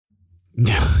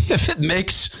if it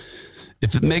makes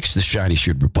the shiny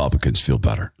shoed Republicans feel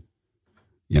better,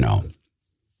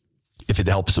 if it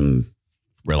helps them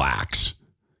relax,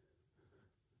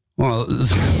 well,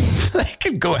 they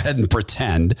can go ahead and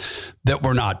pretend that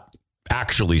we're not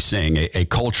actually seeing a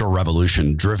cultural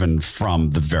revolution driven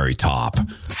from the very top.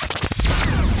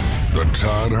 The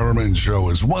Todd Herman Show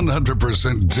is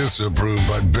 100% disapproved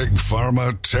by big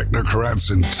pharma,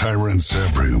 technocrats, and tyrants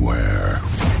everywhere.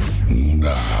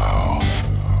 Now,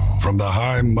 from the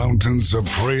high mountains of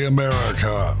free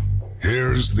America,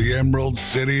 here's the Emerald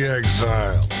City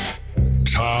exile,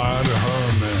 Todd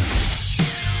Herman.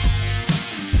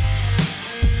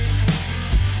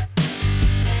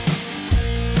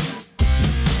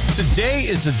 Today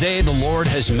is the day the Lord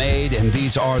has made, and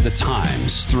these are the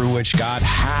times through which God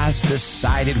has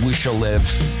decided we shall live.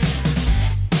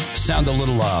 If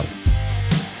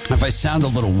I sound a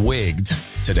little wigged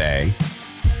today,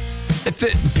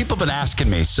 people have been asking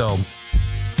me, so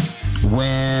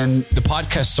when the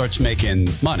podcast starts making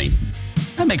money,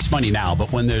 it makes money now,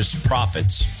 but when there's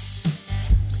profits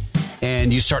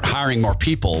and you start hiring more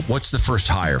people, what's the first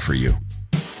hire for you?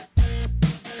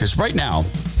 Because right now,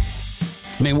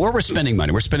 where we're spending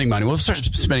money, we'll start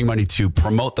spending money to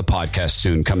promote the podcast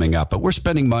soon coming up, but we're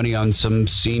spending money on some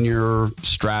senior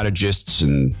strategists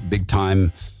and big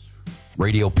time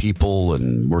radio people.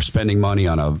 And we're spending money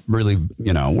on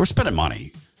we're spending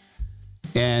money.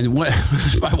 And when,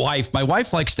 my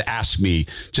wife likes to ask me,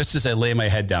 just as I lay my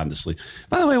head down to sleep,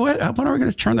 by the way, when are we going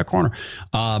to turn the corner?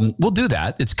 We'll do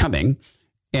that. It's coming.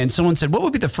 And someone said, what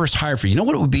would be the first hire for you? You know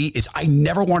what it would be is I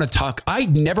never want to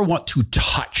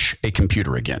touch a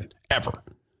computer again, ever.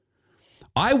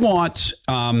 I want,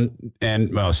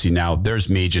 now there's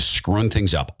me just screwing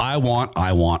things up. I want.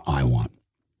 All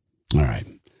right.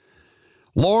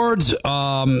 Lord,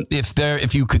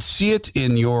 if you could see it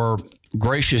in your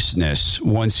graciousness,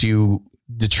 once you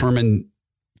determine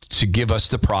to give us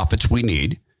the profits we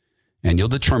need, and you'll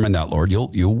determine that, Lord. You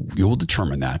will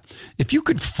determine that. If you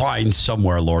could find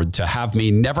somewhere, Lord, to have me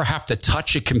never have to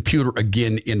touch a computer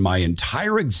again in my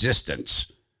entire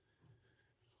existence,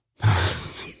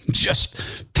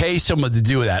 just pay someone to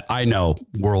do that. I know,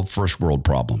 first world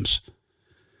problems.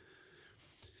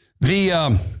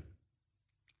 The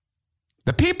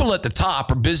people at the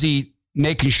top are busy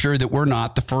making sure that we're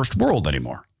not the first world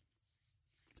anymore.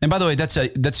 And by the way, that's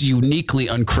a uniquely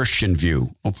unchristian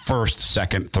view of first,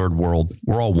 second, third world.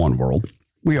 We're all one world.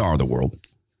 We are the world.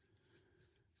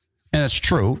 And that's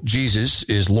true. Jesus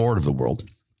is Lord of the world.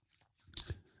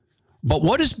 But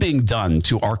what is being done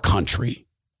to our country,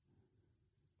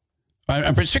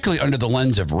 and particularly under the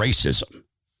lens of racism,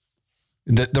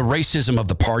 the racism of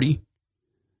the party,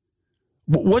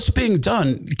 what's being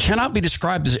done cannot be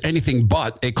described as anything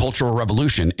but a cultural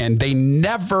revolution. And they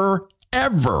never,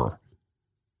 ever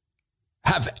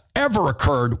have ever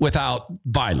occurred without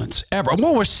violence, ever.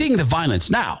 Well, we're seeing the violence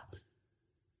now.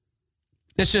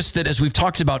 It's just that, as we've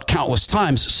talked about countless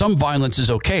times, some violence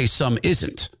is okay, some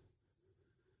isn't.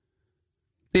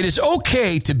 It is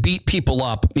okay to beat people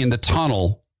up in the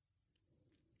tunnel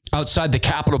outside the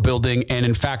Capitol building and,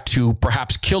 in fact, to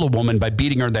perhaps kill a woman by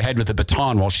beating her in the head with a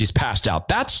baton while she's passed out.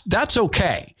 That's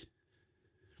okay.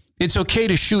 It's okay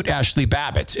to shoot Ashley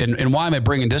Babbitt. And why am I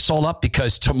bringing this all up?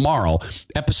 Because tomorrow,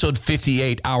 episode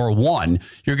 58, hour 1,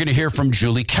 you're going to hear from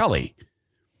Julie Kelly,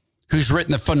 who's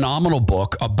written a phenomenal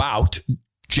book about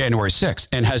January 6th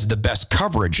and has the best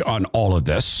coverage on all of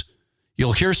this.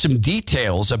 You'll hear some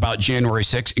details about January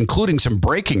 6th, including some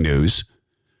breaking news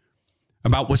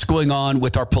about what's going on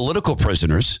with our political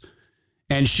prisoners.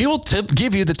 And she will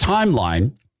give you the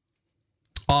timeline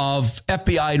of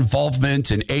FBI involvement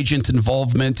and agent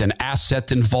involvement and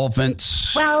asset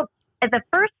involvement? Well, the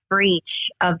first breach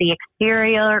of the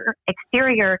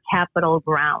exterior Capitol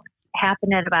grounds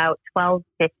happened at about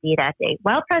 12:50 that day,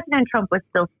 while President Trump was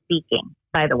still speaking,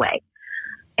 by the way.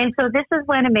 And so this is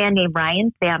when a man named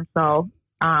Ryan Samsel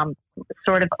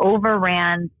sort of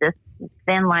overran this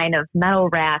thin line of metal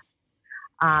racks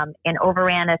and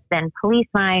overran a thin police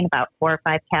line, about 4 or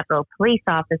 5 Capitol police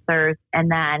officers,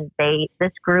 and then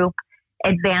this group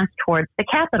advanced towards the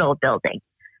Capitol building.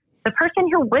 The person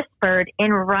who whispered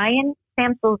in Ryan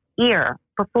Samsel's ear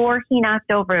before he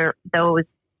knocked over those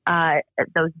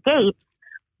gates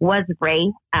was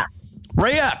Ray Epps.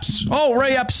 Ray Epps. Oh,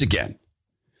 Ray Epps again.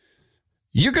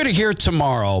 You're going to hear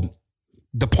tomorrow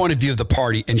the point of view of the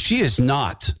party, and she is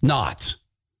not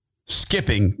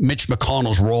skipping Mitch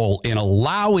McConnell's role in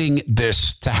allowing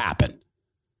this to happen.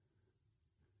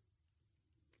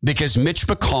 Because Mitch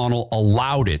McConnell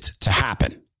allowed it to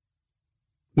happen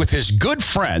with his good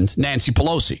friend, Nancy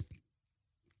Pelosi.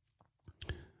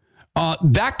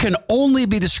 that can only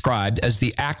be described as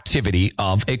the activity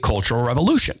of a cultural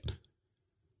revolution.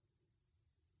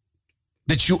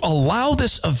 That you allow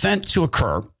this event to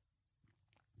occur.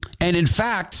 And in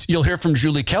fact, you'll hear from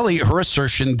Julie Kelly, her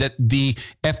assertion that the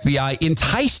FBI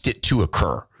enticed it to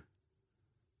occur,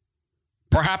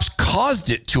 perhaps caused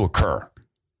it to occur.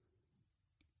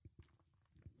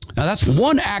 Now, that's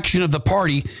one action of the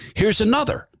party. Here's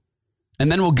another.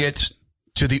 And then we'll get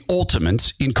to the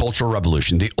ultimate in cultural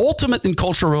revolution. The ultimate in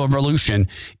cultural revolution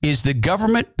is the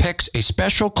government picks a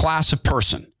special class of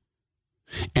person.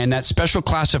 And that special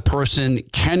class of person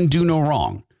can do no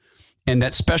wrong. And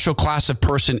that special class of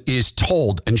person is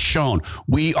told and shown,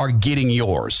 we are getting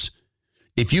yours.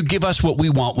 If you give us what we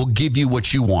want, we'll give you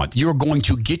what you want. You're going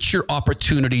to get your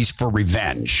opportunities for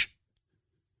revenge.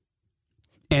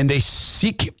 And they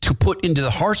seek to put into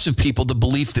the hearts of people the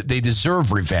belief that they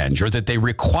deserve revenge or that they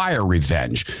require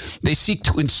revenge. They seek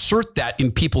to insert that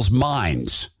in people's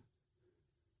minds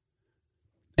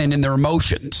and in their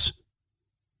emotions.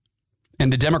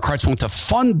 And the Democrats want to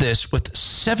fund this with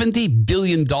 $70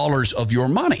 billion of your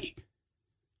money.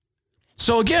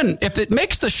 So again, if it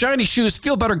makes the shiny shoes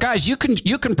feel better, guys, you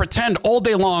can pretend all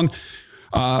day long.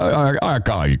 I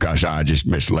call you because I just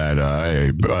misled.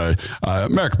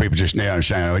 American people just need to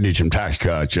understand we need some tax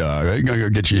cuts.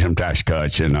 Get you some tax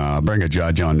cuts and bring a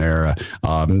judge on there.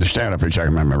 Stand up for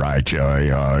Second Amendment rights.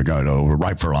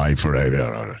 Right for life.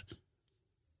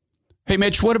 Hey,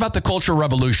 Mitch, what about the cultural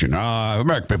revolution?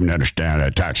 American people need to understand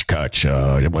that tax cuts.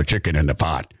 We're chicken in the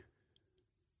pot.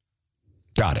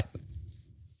 Got it.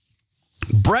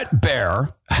 Brett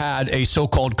Baier had a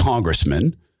so-called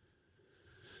congressman,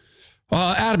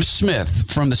 Adam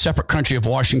Smith from the separate country of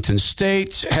Washington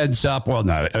State, heads up,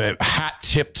 hat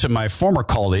tip to my former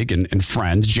colleague and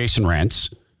friend, Jason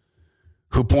Rantz,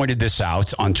 who pointed this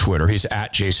out on Twitter. He's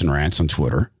at Jason Rantz on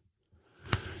Twitter.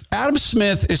 Adam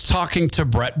Smith is talking to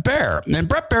Brett Baier, and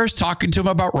Brett Baier is talking to him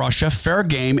about Russia, fair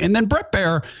game. And then Brett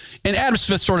Baier and Adam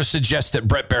Smith sort of suggest that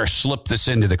Brett Baier slipped this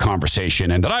into the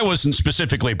conversation and that I wasn't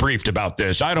specifically briefed about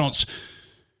this.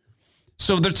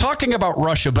 So they're talking about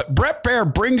Russia, but Brett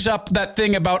Baier brings up that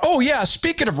thing about,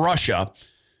 speaking of Russia,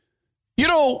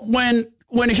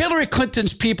 when Hillary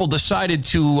Clinton's people decided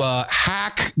to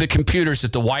hack the computers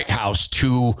at the White House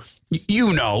to,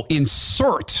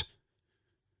 insert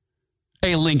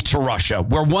a link to Russia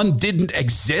where one didn't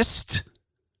exist.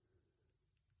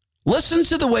 Listen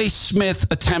to the way Smith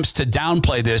attempts to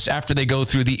downplay this after they go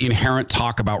through the inherent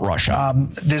talk about Russia.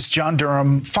 This John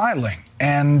Durham filing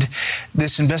and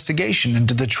this investigation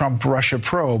into the Trump-Russia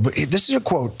probe. This is a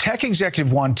quote. Tech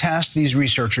Executive One tasked these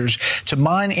researchers to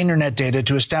mine internet data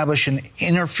to establish an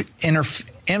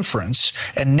inference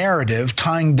and narrative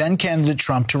tying then-candidate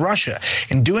Trump to Russia.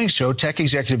 In doing so, Tech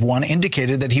Executive One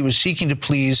indicated that he was seeking to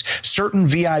please certain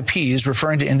VIPs,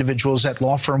 referring to individuals at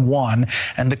law firm One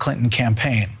and the Clinton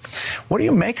campaign. What do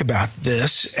you make about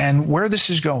this and where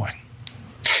this is going?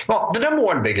 Well, the number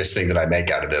one biggest thing that I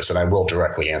make out of this, and I will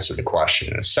directly answer the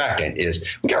question in a second, is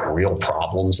we got real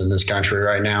problems in this country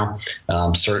right now.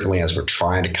 Certainly as we're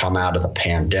trying to come out of the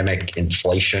pandemic,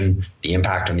 inflation, the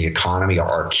impact on the economy,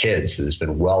 our kids, that has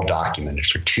been well documented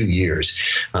for 2 years,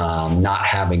 not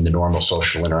having the normal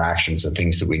social interactions and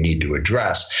things that we need to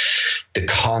address. The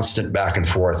constant back and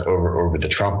forth over the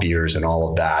Trump years and all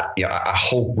of that. I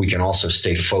hope we can also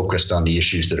stay focused on the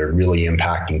issues that are really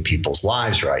impacting people's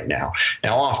lives right now.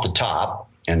 Now, off the top,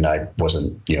 and I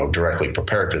wasn't, directly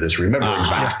prepared for this, remembering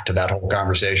back to that whole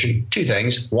conversation, two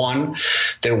things. One,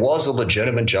 there was a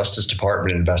legitimate Justice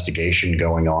Department investigation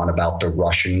going on about the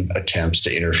Russian attempts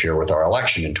to interfere with our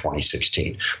election in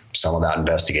 2016. Some of that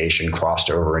investigation crossed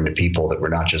over into people that were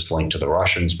not just linked to the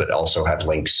Russians, but also had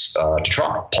links to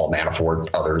Trump, Paul Manafort,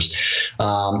 others.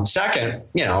 Second,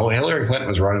 Hillary Clinton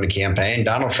was running a campaign.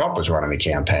 Donald Trump was running a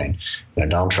campaign.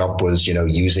 Donald Trump was,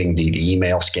 using the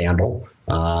email scandal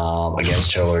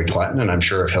against Hillary Clinton. And I'm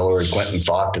sure if Hillary Clinton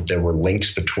thought that there were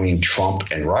links between Trump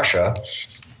and Russia,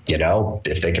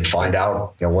 if they could find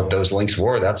out what those links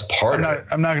were, that's part of it.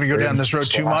 I'm not going to go down this road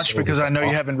too much because I know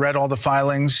you haven't read all the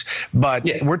filings, but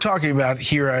we're talking about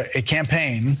here a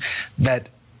campaign that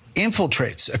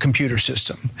infiltrates a computer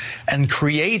system and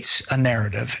creates a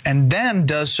narrative and then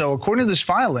does so, according to this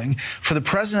filing, for the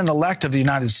president-elect of the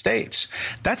United States.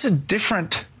 That's a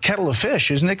different kettle of fish,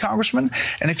 isn't it, Congressman?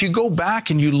 And if you go back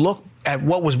and you look at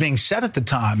what was being said at the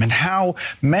time and how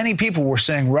many people were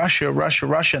saying Russia, Russia,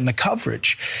 Russia in the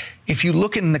coverage, if you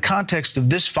look in the context of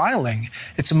this filing,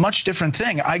 it's a much different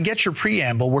thing. I get your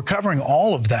preamble. We're covering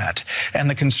all of that and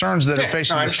the concerns that are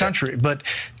facing this country. But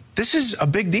this is a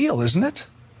big deal, isn't it?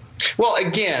 Well,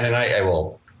 again, and I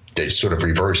will sort of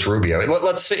reverse Rubio.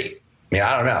 Let's see. mean,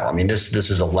 I don't know. I mean, this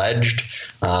is alleged.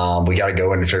 We got to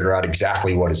go in and figure out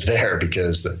exactly what is there,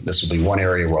 because this will be one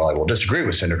area where I will disagree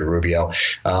with Senator Rubio.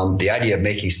 The idea of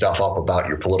making stuff up about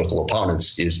your political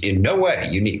opponents is in no way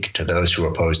unique to those who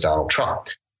oppose Donald Trump.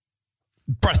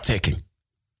 Breathtaking.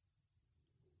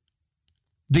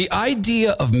 The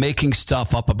idea of making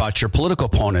stuff up about your political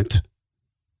opponent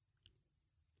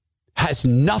has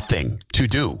nothing to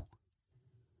do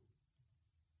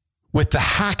with the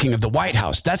hacking of the White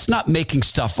House. That's not making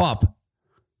stuff up.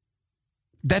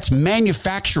 That's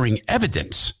manufacturing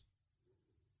evidence.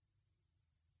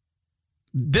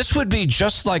 This would be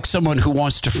just like someone who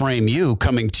wants to frame you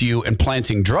coming to you and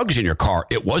planting drugs in your car.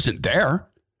 It wasn't there.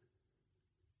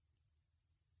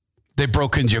 They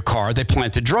broke into your car. They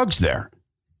planted drugs there.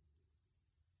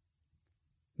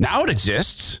 Now it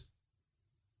exists.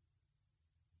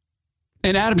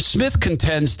 And Adam Smith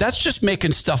contends that's just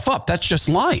making stuff up. That's just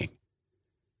lying.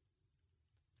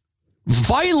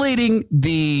 Violating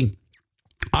the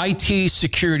IT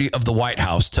security of the White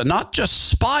House to not just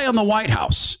spy on the White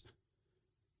House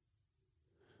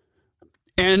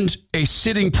and a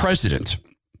sitting president.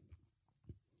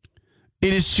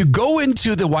 It is to go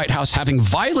into the White House having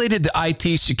violated the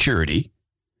IT security,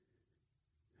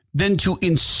 then to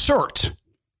insert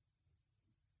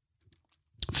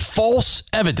false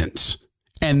evidence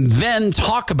and then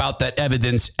talk about that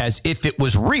evidence as if it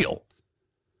was real.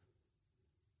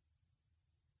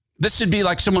 This would be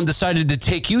like someone decided to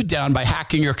take you down by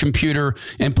hacking your computer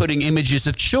and putting images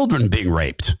of children being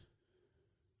raped,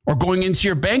 or going into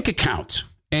your bank account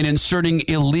and inserting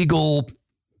illegal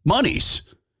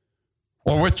monies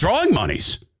or withdrawing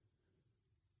monies.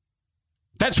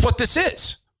 That's what this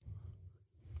is.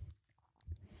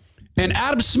 And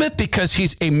Adam Smith, because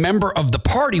he's a member of the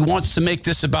party, wants to make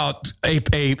this about a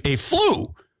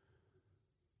flu.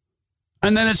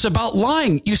 And then it's about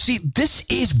lying. You see, this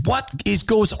is what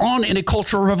goes on in a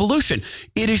cultural revolution.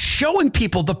 It is showing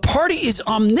people the party is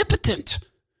omnipotent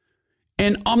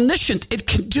and omniscient. It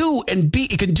can do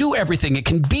it can do everything. It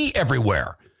can be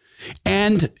everywhere.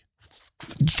 And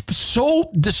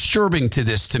so disturbing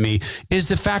to me is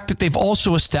the fact that they've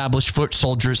also established foot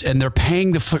soldiers and they're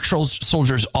paying the foot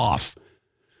soldiers off.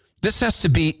 This has to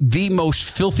be the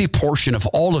most filthy portion of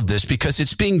all of this, because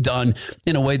it's being done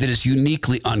in a way that is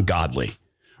uniquely ungodly.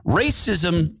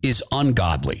 Racism is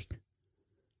ungodly.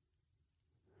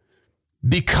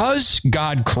 Because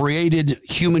God created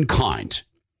humankind,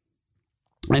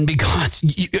 and because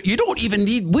we don't even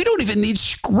need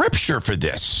scripture for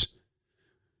this.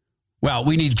 Well,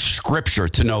 we need scripture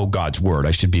to know God's word.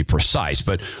 I should be precise,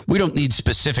 but we don't need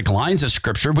specific lines of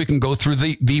scripture. We can go through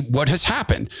the what has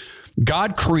happened.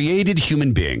 God created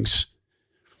human beings.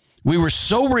 We were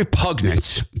so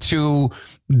repugnant to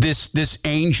this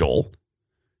angel.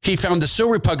 He found us so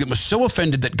repugnant, was so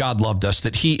offended that God loved us,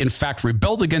 that he, in fact,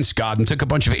 rebelled against God and took a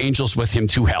bunch of angels with him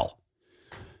to hell.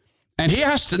 And he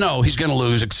has to know he's going to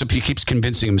lose, except he keeps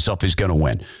convincing himself he's going to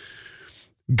win.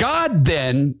 God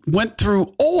then went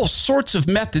through all sorts of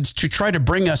methods to try to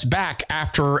bring us back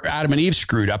after Adam and Eve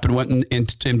screwed up and went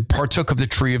and partook of the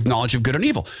tree of knowledge of good and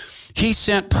evil. He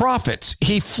sent prophets.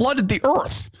 He flooded the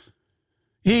earth.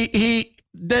 He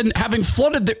then, having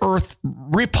flooded the earth,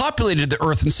 repopulated the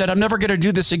earth and said, I'm never going to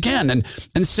do this again,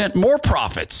 and sent more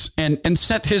prophets and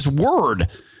sent his word.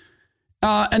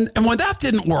 And when that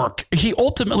didn't work, he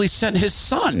ultimately sent his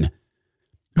son,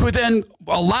 who then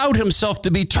allowed himself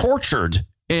to be tortured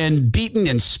and beaten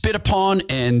and spit upon,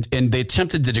 and they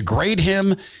attempted to degrade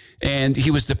him. And he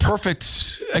was the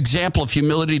perfect example of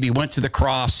humility. He went to the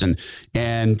cross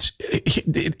and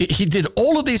he did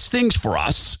all of these things for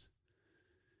us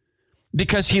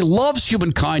because he loves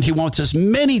humankind. He wants as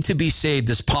many to be saved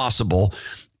as possible.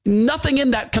 Nothing in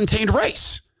that contained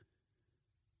race.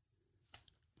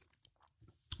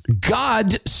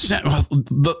 God sent,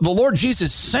 the Lord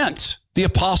Jesus sent the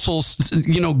apostles,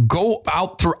 go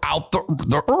out throughout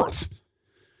the earth,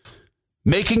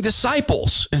 making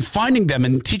disciples and finding them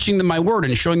and teaching them my word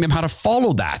and showing them how to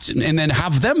follow that, and then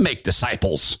have them make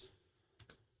disciples.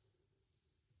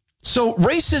 So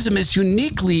racism is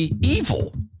uniquely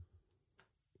evil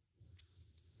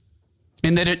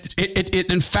in that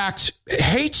it in fact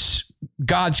hates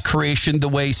God's creation the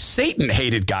way Satan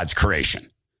hated God's creation.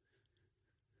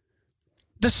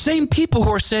 The same people who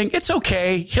are saying, it's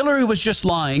okay, Hillary was just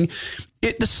lying.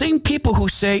 The same people who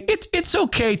say it's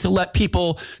okay to let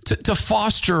people to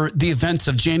foster the events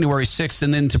of January 6th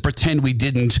and then to pretend we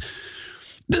didn't.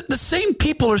 The same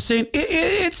people are saying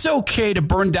it's okay to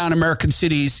burn down American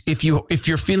cities if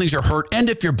your feelings are hurt and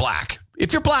if you're black.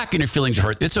 If you're black and your feelings are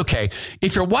hurt, it's okay.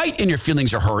 If you're white and your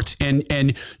feelings are hurt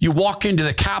and you walk into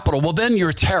the Capitol, well, then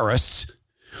you're terrorists.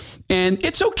 And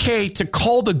it's okay to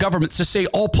call the government to say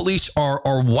all police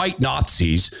are white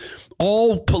Nazis.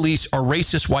 All police are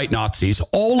racist white Nazis.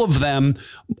 All of them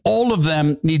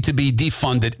need to be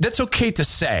defunded. That's okay to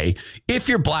say if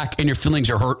you're black and your feelings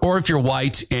are hurt, or if you're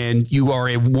white and you are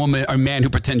a woman, a man who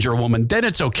pretends you're a woman, then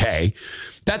it's okay.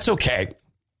 That's okay.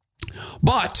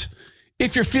 But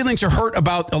if your feelings are hurt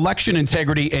about election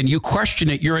integrity and you question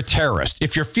it, you're a terrorist.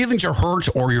 If your feelings are hurt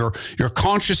or your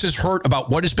conscience is hurt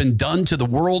about what has been done to the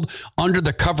world under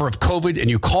the cover of COVID, and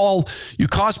you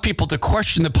cause people to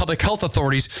question the public health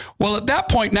authorities, well, at that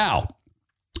point now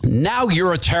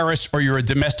you're a terrorist or you're a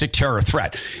domestic terror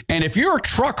threat. And if you're a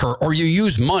trucker or you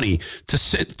use money to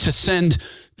send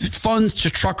funds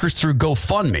to truckers through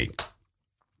GoFundMe,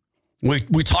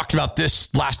 we talked about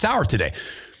this last hour today.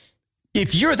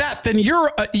 If you're that, then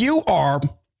you are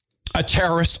a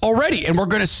terrorist already, and we're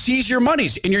going to seize your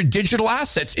monies and your digital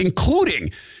assets, including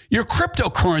your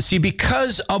cryptocurrency,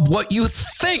 because of what you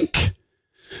think,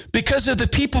 because of the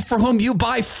people for whom you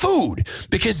buy food,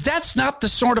 because that's not the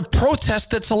sort of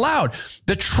protest that's allowed.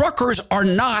 The truckers are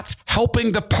not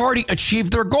helping the party achieve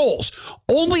their goals.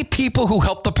 Only people who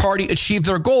help the party achieve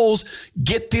their goals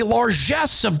get the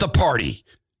largesse of the party.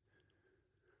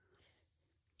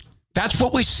 That's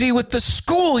what we see with the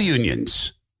school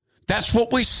unions. That's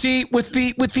what we see with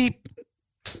the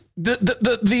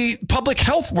public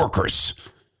health workers.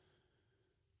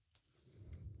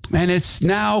 And it's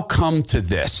now come to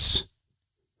this.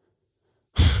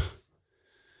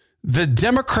 The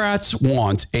Democrats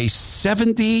want a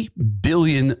 $70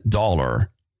 billion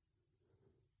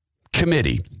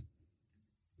committee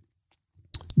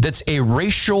that's a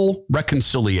racial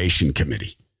reconciliation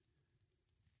committee.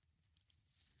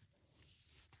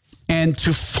 And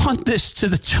to fund this to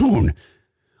the tune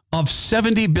of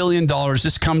 $70 billion,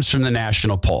 this comes from the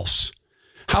National Pulse.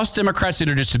 House Democrats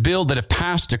introduced a bill that, if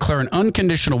passed, declare an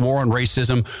unconditional war on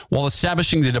racism while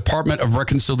establishing the Department of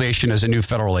Reconciliation as a new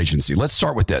federal agency. Let's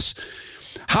start with this.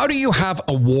 How do you have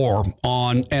a war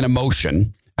on an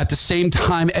emotion at the same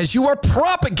time as you are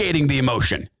propagating the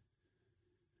emotion?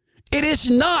 It is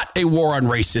not a war on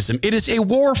racism. It is a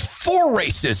war for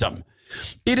racism.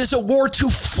 It is a war to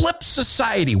flip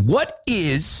society. What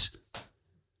is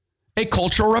a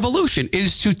cultural revolution? It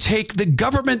is to take the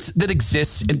government that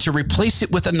exists and to replace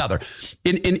it with another.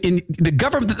 In the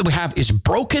government that we have is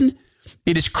broken.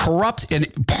 It is corrupt. And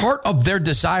part of their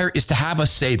desire is to have us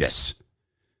say this.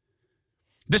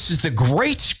 This is the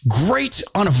great, great,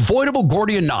 unavoidable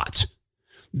Gordian knot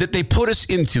that they put us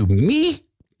into. Me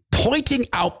pointing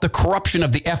out the corruption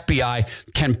of the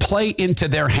FBI can play into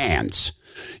their hands.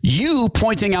 You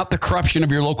pointing out the corruption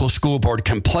of your local school board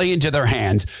can play into their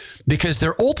hands, because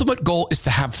their ultimate goal is to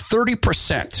have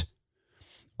 30%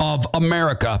 of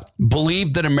America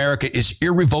believe that America is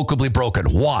irrevocably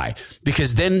broken. Why?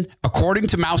 Because then, according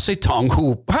to Mao Zedong,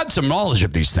 who had some knowledge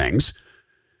of these things,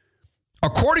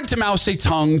 according to Mao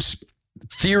Zedong's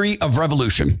theory of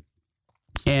revolution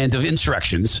and of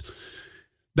insurrections,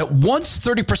 that once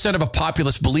 30% of a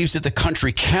populace believes that the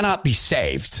country cannot be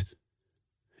saved,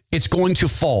 it's going to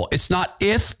fall. It's not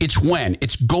if, it's when.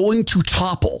 It's going to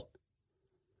topple.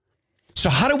 So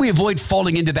how do we avoid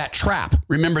falling into that trap?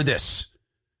 Remember this.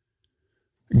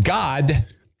 God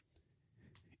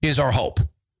is our hope.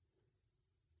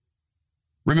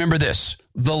 Remember this.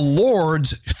 The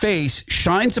Lord's face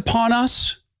shines upon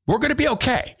us. We're going to be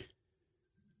okay.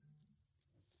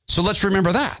 So let's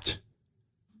remember that.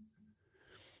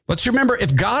 Let's remember,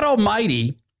 if God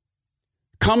Almighty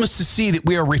comes to see that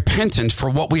we are repentant for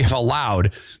what we have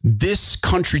allowed this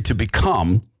country to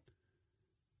become,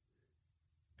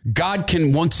 God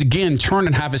can once again turn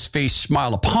and have his face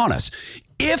smile upon us.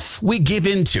 If we give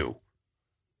into,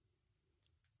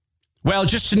 well,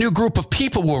 just a new group of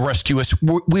people will rescue us,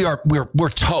 we're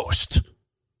toast.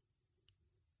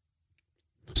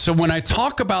 So when I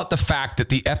talk about the fact that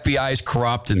the FBI is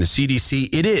corrupt and the CDC,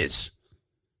 it is.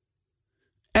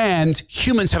 And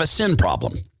humans have a sin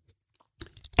problem.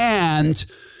 And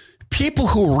people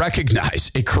who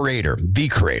recognize a creator, the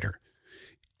creator,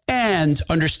 and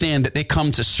understand that they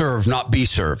come to serve, not be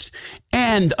served,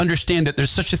 and understand that there's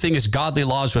such a thing as godly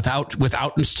laws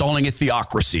without installing a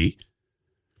theocracy,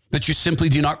 that you simply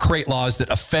do not create laws that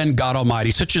offend God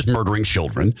Almighty, such as murdering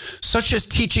children, such as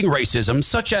teaching racism,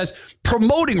 such as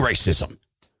promoting racism.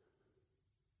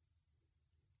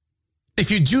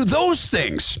 If you do those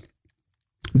things,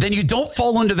 then you don't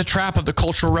fall into the trap of the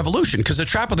Cultural Revolution, because the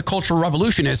trap of the Cultural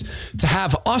Revolution is to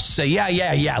have us say,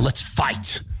 yeah, let's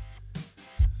fight.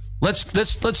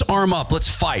 Let's arm up. Let's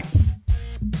fight.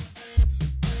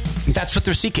 And that's what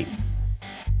they're seeking.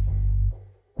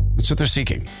 That's what they're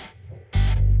seeking.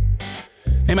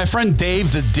 Hey, my friend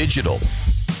Dave the Digital.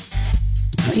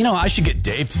 You know, I should get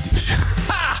Dave to do.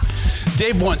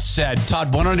 Dave once said,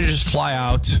 Todd, why don't you just fly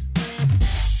out?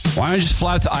 Why don't you just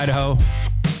fly out to Idaho?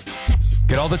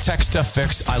 Get all the tech stuff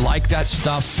fixed. I like that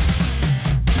stuff.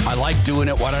 I like doing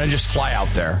it. Why don't I just fly out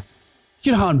there?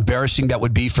 You know how embarrassing that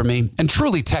would be for me? And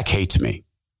truly, tech hates me.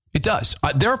 It does.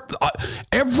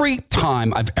 Every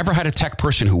time I've ever had a tech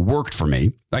person who worked for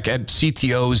me, like at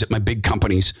CTOs at my big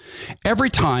companies, every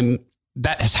time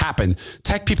that has happened,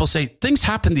 tech people say things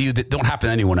happen to you that don't happen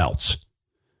to anyone else.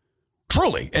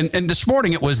 Truly. And this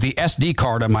morning it was the SD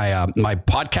card on my my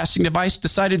podcasting device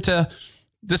decided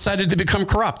to become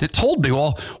corrupt. It told me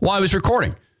while I was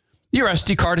recording, your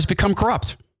SD card has become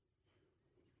corrupt.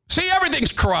 See,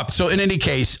 everything's corrupt. So in any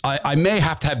case, I may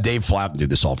have to have Dave fly out and do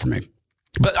this all for me.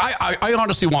 But I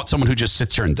honestly want someone who just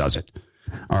sits here and does it.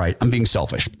 All right, I'm being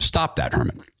selfish. Stop that,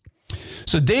 Herman.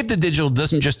 So Dave the Digital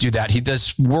doesn't just do that. He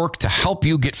does work to help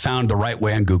you get found the right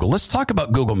way on Google. Let's talk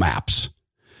about Google Maps.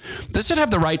 Does it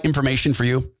have the right information for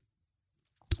you?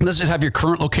 Does it have your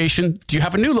current location? Do you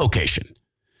have a new location?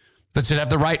 Does it have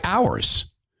the right hours?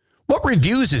 What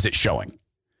reviews is it showing?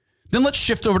 Then let's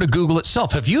shift over to Google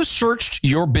itself. Have you searched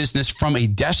your business from a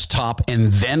desktop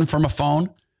and then from a phone?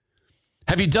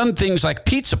 Have you done things like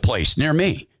pizza place near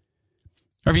me?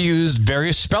 Have you used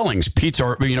various spellings, pizza,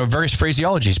 or, various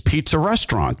phraseologies, pizza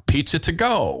restaurant, pizza to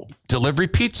go, delivery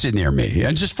pizza near me?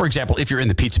 And just for example, if you're in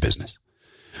the pizza business,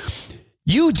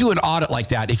 you do an audit like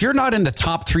that. If you're not in the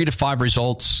top 3 to 5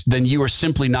 results, then you are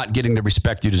simply not getting the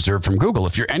respect you deserve from Google.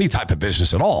 If you're any type of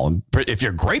business at all, if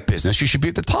you're a great business, you should be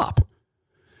at the top.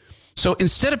 So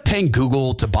instead of paying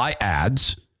Google to buy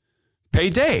ads, pay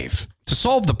Dave to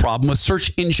solve the problem with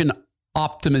search engine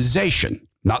optimization,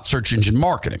 not search engine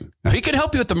marketing. Now, he can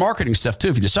help you with the marketing stuff too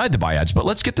if you decide to buy ads, but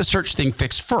let's get the search thing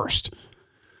fixed first.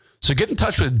 So get in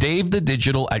touch with Dave the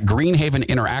Digital at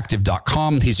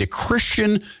greenhaveninteractive.com. He's a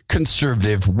Christian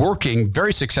conservative working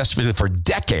very successfully for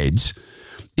decades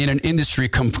in an industry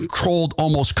controlled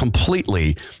almost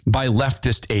completely by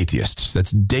leftist atheists.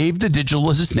 That's Dave the Digital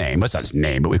is his name. That's not his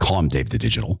name, but we call him Dave the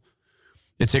Digital.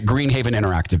 It's at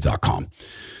greenhaveninteractive.com.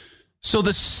 So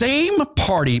the same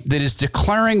party that is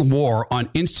declaring war on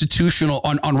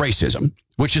on racism,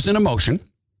 which is an emotion,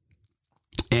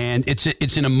 and it's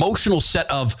an emotional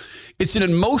it's an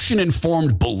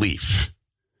emotion-informed belief.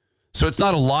 So it's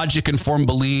not a logic-informed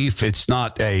belief. It's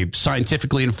not a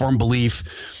scientifically informed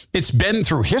belief. It's been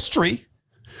through history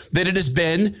that it has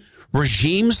been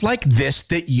regimes like this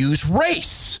that use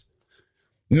race.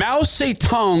 Mao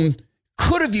Zedong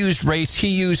could have used race. He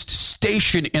used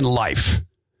station in life.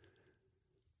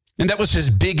 And that was his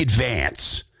big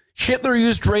advance. Hitler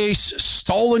used race.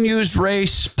 Stalin used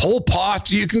race. Pol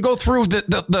Pot. You can go through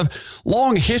the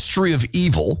long history of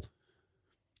evil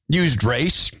used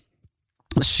race.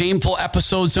 Shameful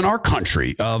episodes in our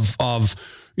country of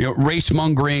race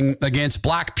mongering against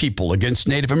black people, against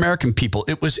Native American people.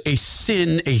 It was a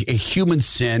sin, a human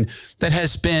sin that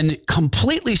has been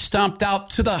completely stomped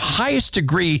out to the highest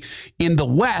degree in the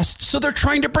West. So they're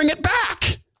trying to bring it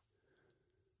back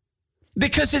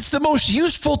because it's the most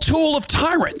useful tool of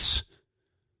tyrants.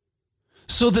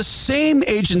 So the same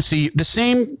agency, the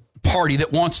same party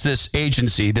that wants this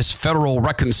agency, this federal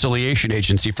reconciliation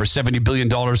agency for $70 billion,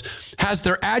 has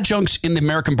their adjuncts in the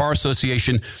American Bar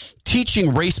Association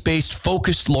teaching race-based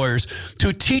focused lawyers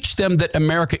to teach them that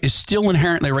America is still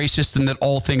inherently racist and that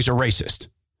all things are racist.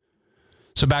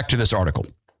 So back to this article.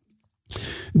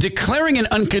 Declaring an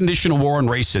unconditional war on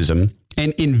racism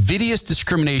and invidious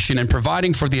discrimination and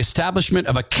providing for the establishment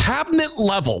of a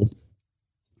cabinet-level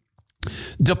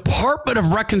Department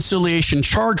of Reconciliation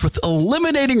charged with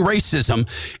eliminating racism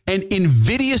and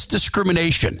invidious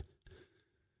discrimination.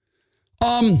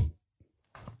 And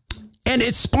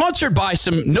it's sponsored by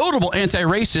some notable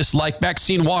anti-racists like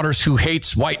Maxine Waters, who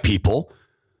hates white people,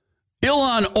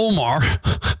 Ilhan Omar,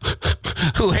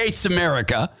 who hates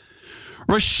America,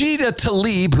 Rashida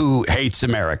Tlaib, who hates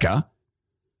America,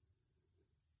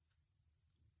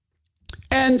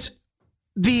 and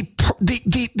the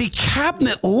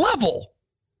cabinet level.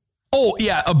 Oh,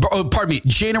 yeah. Pardon me.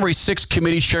 January 6th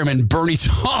committee chairman Bernie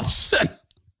Thompson.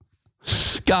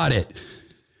 Got it.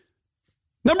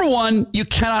 Number one, you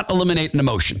cannot eliminate an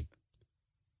emotion.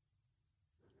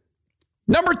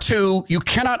 Number two, you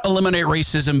cannot eliminate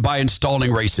racism by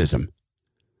installing racism.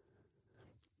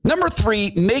 Number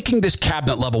three, making this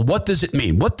cabinet level. What does it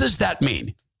mean? What does that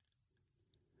mean?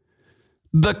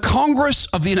 The Congress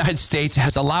of the United States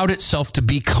has allowed itself to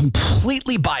be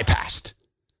completely bypassed.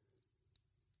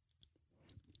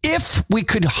 If we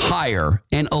could hire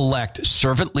and elect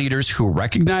servant leaders who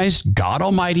recognize God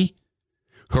Almighty,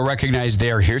 who recognize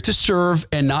they are here to serve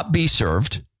and not be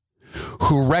served,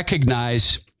 who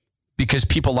recognize, because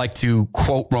people like to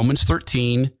quote Romans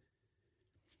 13,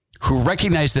 who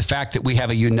recognize the fact that we have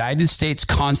a United States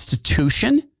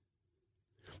Constitution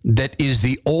that is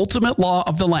the ultimate law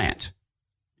of the land,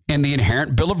 and the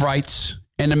inherent Bill of Rights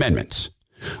and amendments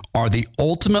are the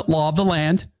ultimate law of the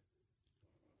land.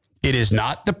 It is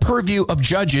not the purview of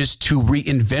judges to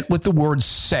reinvent what the words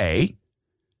say.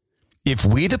 If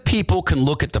we, the people, can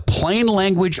look at the plain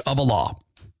language of a law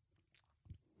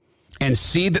and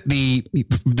see that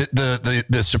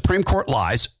the Supreme Court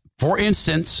lies, for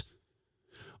instance,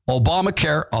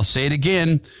 Obamacare, I'll say it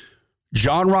again,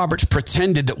 John Roberts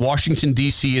pretended that Washington,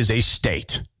 D.C. is a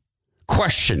state.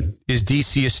 Question, is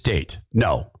D.C. a state?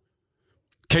 No.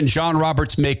 Can John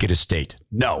Roberts make it a state?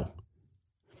 No.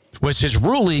 Was his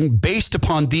ruling based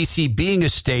upon D.C. being a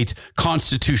state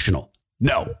constitutional?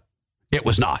 No, it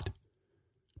was not,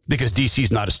 because D.C.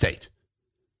 is not a state.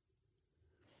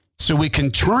 So we can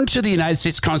turn to the United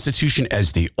States Constitution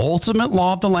as the ultimate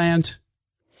law of the land.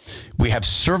 We have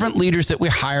servant leaders that we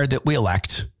hire, that we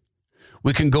elect.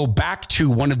 We can go back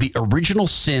to one of the original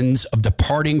sins of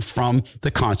departing from the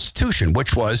Constitution,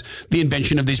 which was the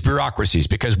invention of these bureaucracies,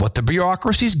 because what the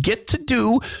bureaucracies get to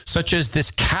do, such as this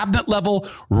cabinet level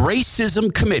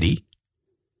racism committee,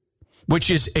 which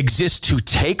exists to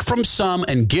take from some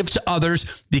and give to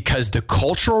others, because the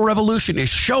Cultural Revolution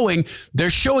is they're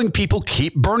showing people,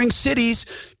 keep burning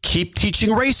cities, keep teaching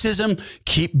racism,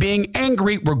 keep being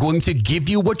angry. We're going to give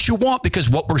you what you want, because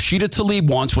what Rashida Tlaib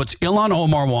wants, what Ilhan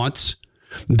Omar wants,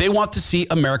 they want to see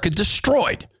America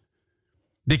destroyed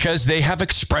because they have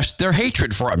expressed their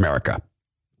hatred for America.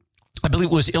 I believe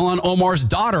it was Ilhan Omar's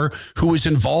daughter who was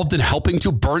involved in helping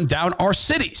to burn down our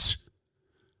cities.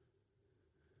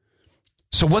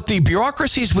 So what the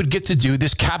bureaucracies would get to do,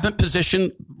 this cabinet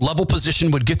level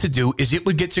position would get to do, is it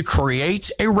would get to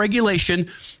create a regulation,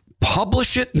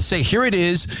 publish it and say, here it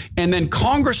is. And then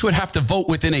Congress would have to vote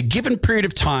within a given period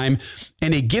of time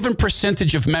and a given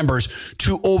percentage of members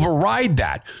to override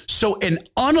that. So an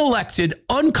unelected,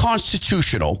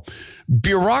 unconstitutional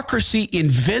bureaucracy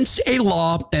invents a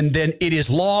law, and then it is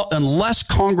law unless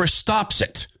Congress stops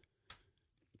it.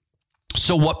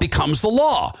 So what becomes the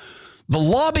law? The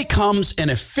law becomes an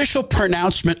official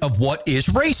pronouncement of what is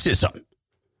racism.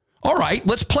 All right,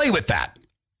 let's play with that.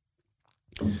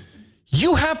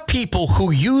 You have people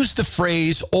who use the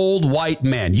phrase old white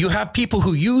men. You have people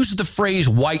who use the phrase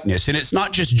whiteness, and it's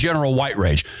not just general white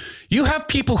rage. You have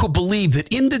people who believe that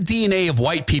in the DNA of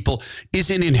white people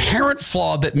is an inherent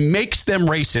flaw that makes them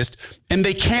racist, and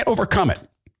they can't overcome it.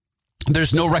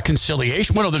 There's no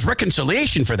reconciliation. Well, no, there's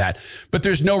reconciliation for that, but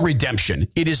there's no redemption.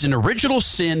 It is an original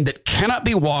sin that cannot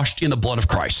be washed in the blood of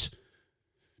Christ.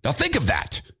 Now think of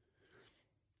that.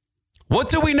 What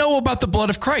do we know about the blood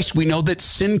of Christ? We know that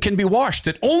sin can be washed,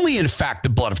 that only in fact the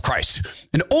blood of Christ,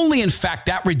 and only in fact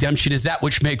that redemption is that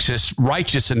which makes us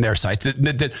righteous in their sight,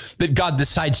 that God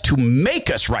decides to make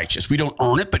us righteous. We don't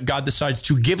earn it, but God decides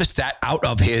to give us that out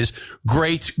of his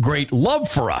great, great love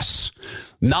for us.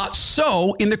 Not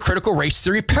so in the critical race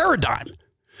theory paradigm.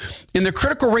 In the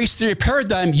critical race theory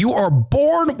paradigm, you are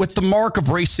born with the mark of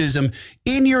racism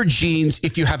in your genes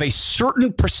if you have a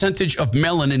certain percentage of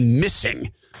melanin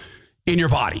missing in your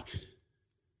body.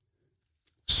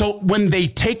 So when they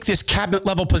take this cabinet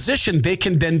level position, they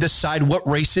can then decide what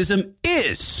racism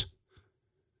is.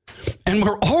 And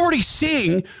we're already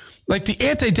seeing, like the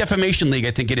Anti-Defamation League,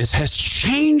 I think it is, has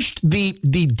changed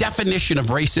the definition of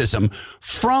racism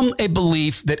from a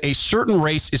belief that a certain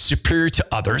race is superior to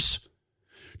others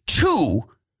to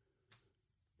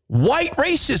white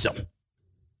racism.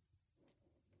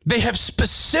 They have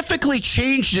specifically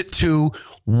changed it to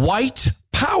white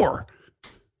power.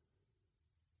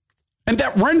 And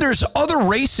that renders other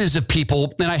races of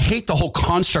people, and I hate the whole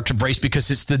construct of race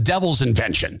because it's the devil's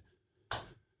invention.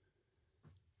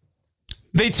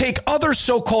 They take other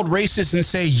so-called races and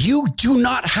say, you do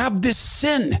not have this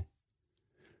sin.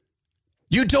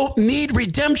 You don't need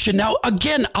redemption. Now,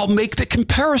 again, I'll make the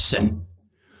comparison.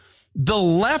 The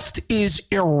left is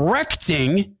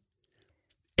erecting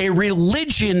a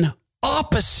religion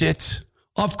opposite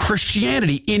of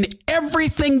Christianity in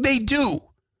everything they do.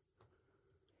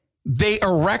 They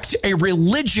erect a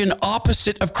religion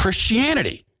opposite of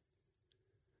Christianity.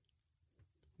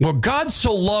 Well, God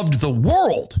so loved the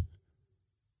world,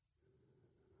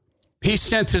 he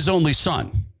sent his only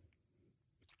son.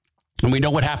 And we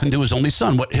know what happened to his only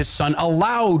son, what his son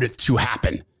allowed to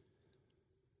happen.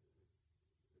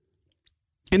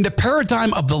 In the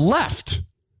paradigm of the left,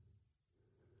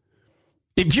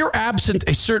 if you're absent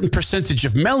a certain percentage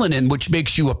of melanin, which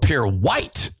makes you appear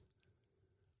white,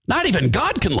 Not even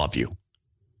God can love you.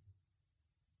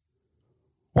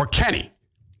 Or can he?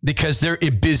 Because they're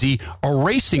busy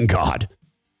erasing God.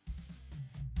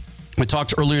 We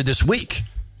talked earlier this week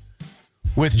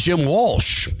with Jim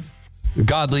Walsh,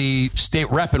 godly state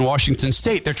rep in Washington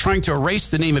State. They're trying to erase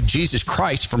the name of Jesus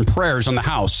Christ from prayers on the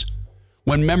House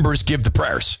when members give the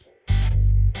prayers.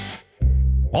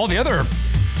 All the other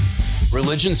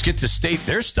religions get to state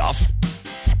their stuff.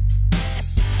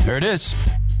 There it is.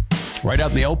 Right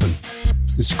out in the open.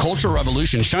 It's a cultural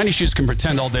revolution. Shiny shoes can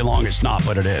pretend all day long it's not,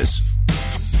 but it is.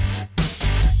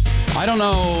 I don't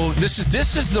know. This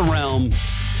is the realm.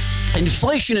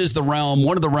 Inflation is the realm,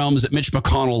 one of the realms that Mitch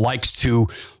McConnell likes to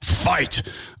fight.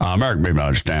 American people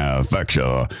understand effects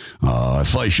of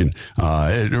inflation.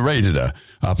 It raised the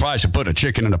price of putting a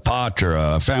chicken in a pot, or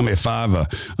a family of five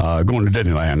going to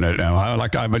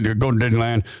Disneyland. I've been going to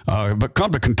Disneyland, but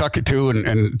come to Kentucky too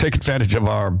and take advantage of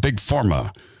our big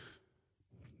pharma.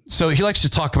 So he likes to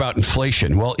talk about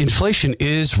inflation. Well, inflation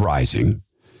is rising.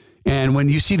 And when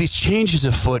you see these changes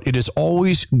afoot, it is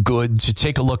always good to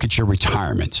take a look at your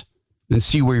retirement and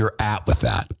see where you're at with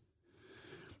that.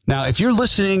 Now, if you're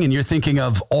listening and you're thinking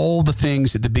of all the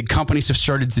things that the big companies have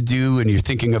started to do, and you're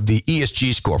thinking of the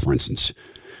ESG score, for instance,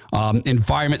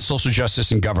 environment, social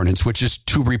justice, and governance, which is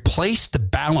to replace the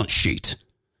balance sheet.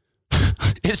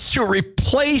 It's to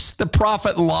replace the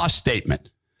profit and loss statement.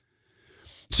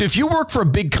 So if you work for a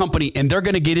big company and they're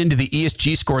going to get into the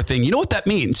ESG score thing, you know what that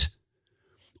means?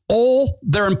 All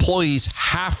their employees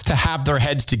have to have their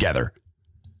heads together,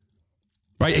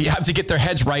 right? You have to get their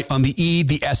heads right on the E,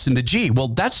 the S, and the G. Well,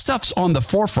 that stuff's on the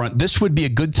forefront. This would be a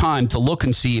good time to look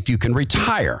and see if you can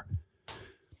retire.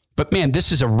 But man,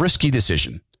 this is a risky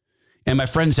decision. And my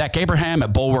friend Zach Abraham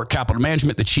at Bulwark Capital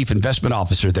Management, the chief investment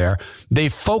officer there, they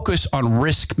focus on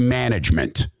risk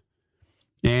management.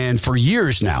 And for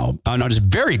years now, on his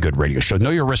very good radio show, Know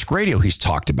Your Risk Radio, he's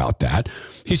talked about that.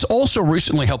 He's also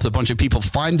recently helped a bunch of people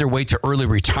find their way to early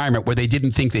retirement where they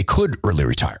didn't think they could early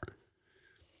retire.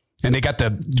 And they got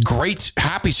the great,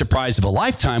 happy surprise of a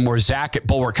lifetime where Zach at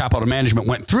Bulwark Capital Management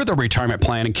went through the retirement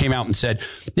plan and came out and said,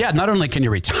 yeah, not only can you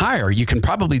retire, you can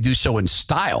probably do so in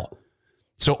style.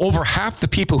 So over half the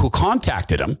people who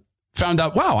contacted him found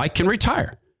out, wow, I can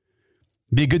retire.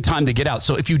 Be a good time to get out.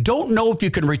 So if you don't know if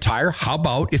you can retire, how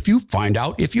about if you find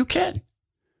out if you can?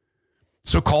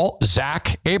 So call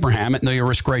Zach Abraham at Know Your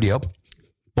Risk Radio,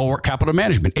 Bulwark Capital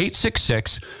Management,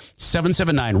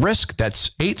 866-779-RISK.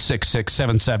 That's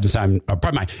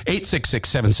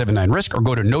 866-779-RISK, or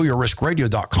go to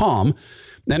knowyourriskradio.com.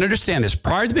 And understand this,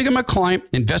 prior to becoming a client,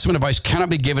 investment advice cannot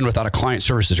be given without a client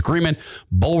services agreement.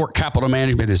 Bulwark Capital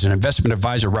Management is an investment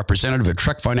advisor representative of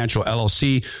Trek Financial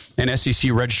LLC, an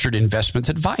SEC registered investment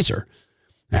advisor.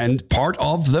 And part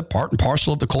and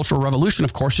parcel of the cultural revolution,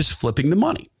 of course, is flipping the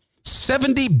money.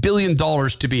 $70 billion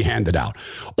to be handed out.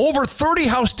 Over 30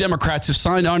 House Democrats have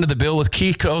signed on to the bill with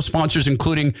key co-sponsors,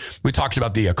 including, we talked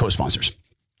about the co-sponsors.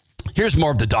 Here's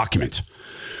more of the document.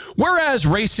 Whereas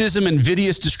racism and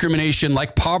invidious discrimination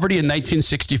like poverty in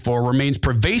 1964 remains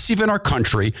pervasive in our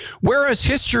country, whereas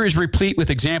history is replete with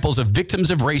examples of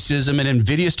victims of racism and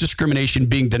invidious discrimination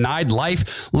being denied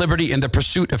life, liberty, and the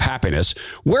pursuit of happiness,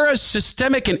 whereas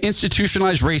systemic and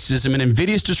institutionalized racism and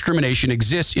invidious discrimination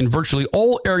exists in virtually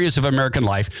all areas of American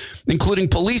life, including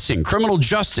policing, criminal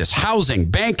justice, housing,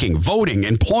 banking, voting,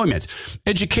 employment,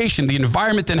 education, the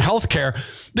environment, and healthcare,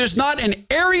 there's not an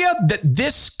area that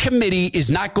this committee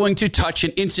is not going to touch.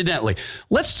 And incidentally,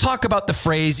 let's talk about the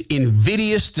phrase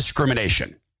invidious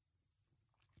discrimination,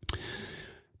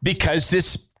 because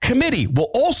this committee will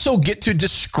also get to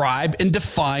describe and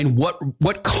define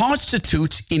what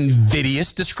constitutes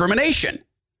invidious discrimination.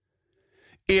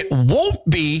 It won't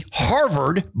be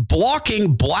Harvard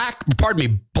blocking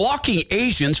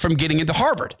Asians from getting into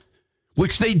Harvard,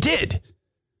 which they did.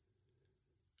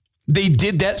 They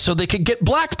did that so they could get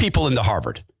black people into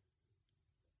Harvard.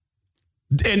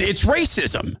 And it's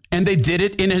racism. And they did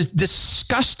it in a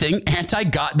disgusting,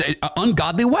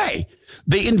 ungodly way.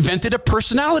 They invented a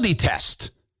personality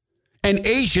test. And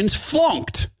Asians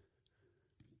flunked.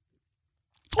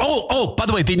 Oh, by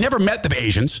the way, they never met the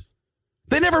Asians.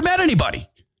 They never met anybody.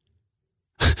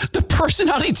 The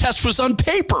personality test was on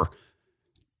paper.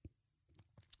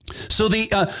 So the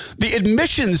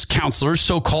admissions counselors,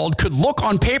 so-called, could look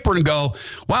on paper and go,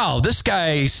 wow, this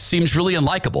guy seems really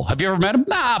unlikable. Have you ever met him?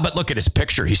 Nah, but look at his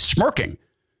picture. He's smirking.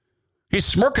 He's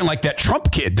smirking like that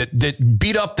Trump kid that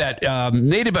beat up that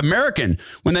Native American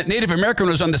when that Native American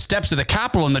was on the steps of the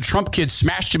Capitol and the Trump kid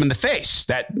smashed him in the face.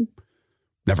 That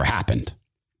never happened.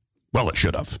 Well, it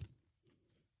should have.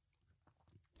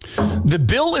 The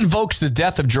bill invokes the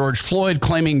death of George Floyd,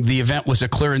 claiming the event was a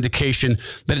clear indication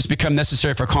that it's become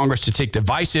necessary for Congress to take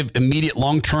divisive, immediate,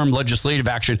 long-term legislative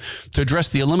action to address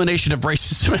the elimination of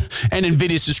racism and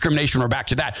invidious discrimination. We're back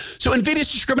to that. So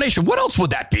invidious discrimination, what else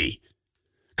would that be?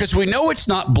 Because we know it's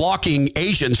not blocking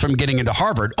Asians from getting into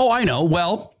Harvard. Oh, I know.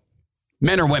 Well,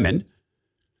 men or women.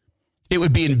 It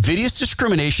would be invidious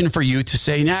discrimination for you to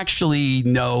say, actually,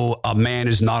 no, a man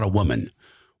is not a woman.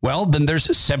 Well, then there's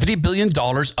 $70 billion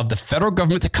of the federal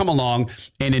government to come along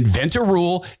and invent a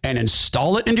rule and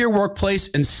install it into your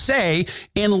workplace and say,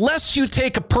 unless you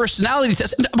take a personality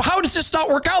test, how does this not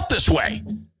work out this way?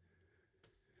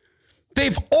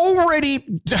 They've already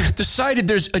decided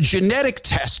there's a genetic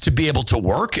test to be able to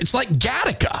work. It's like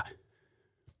Gattaca.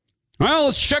 Well,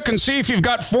 let's check and see if you've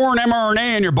got foreign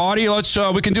mRNA in your body.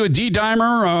 We can do a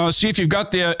D-dimer, see if you've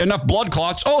got enough blood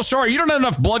clots. Oh, sorry, you don't have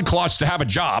enough blood clots to have a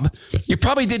job. You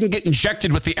probably didn't get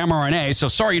injected with the mRNA, so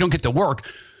sorry, you don't get to work.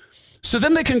 So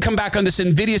then they can come back on this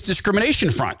invidious discrimination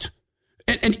front.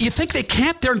 And you think they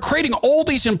can't? They're creating all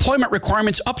these employment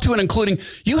requirements up to and including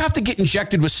you have to get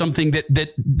injected with something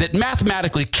that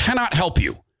mathematically cannot help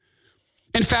you.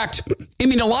 In fact,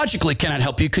 immunologically cannot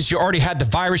help you because you already had the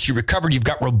virus, you recovered, you've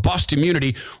got robust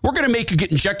immunity. We're going to make you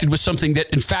get injected with something that,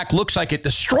 in fact, looks like it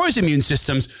destroys immune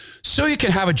systems so you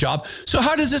can have a job. So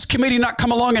how does this committee not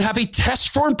come along and have a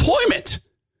test for employment?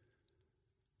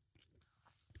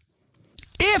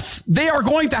 If they are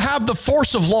going to have the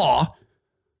force of law,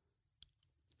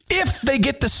 if they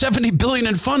get the $70 billion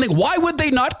in funding, why would they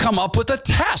not come up with a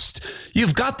test?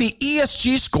 You've got the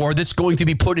ESG score that's going to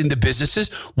be put into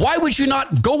businesses. Why would you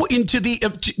not go into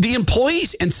the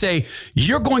employees and say,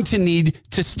 you're going to need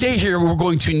to stay here. We're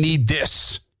going to need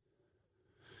this.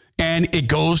 And it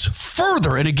goes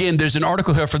further. And again, there's an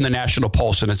article here from the National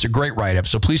Pulse, and it's a great write-up.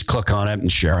 So please click on it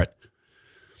and share it.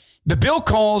 The bill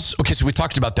calls, okay, so we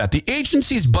talked about that. The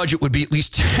agency's budget would be at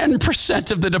least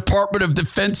 10% of the Department of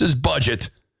Defense's budget.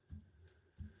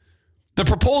 The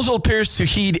proposal appears to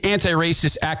heed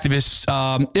anti-racist activist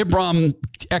Ibram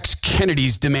X.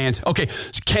 Kennedy's demands. Okay,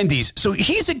 Kennedy's. So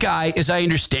he's a guy, as I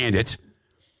understand it,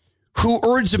 who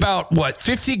earns about,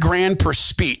 $50,000 per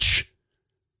speech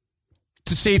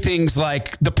to say things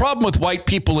like, the problem with white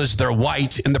people is they're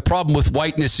white, and the problem with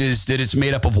whiteness is that it's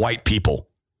made up of white people.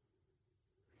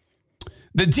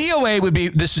 The DOA would be,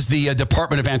 this is the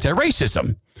Department of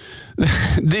Anti-Racism.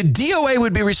 The DOA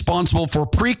would be responsible for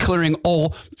pre-clearing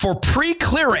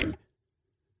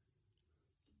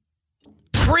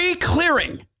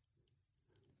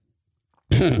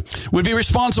would be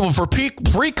responsible for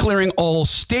pre-clearing all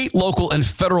state, local, and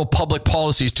federal public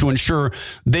policies to ensure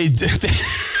they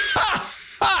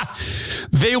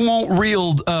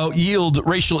won't yield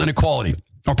racial inequality,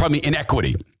 or probably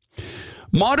inequity.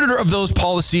 Monitor of those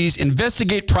policies,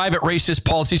 investigate private racist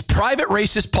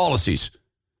policies.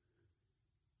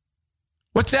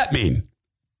 What's that mean?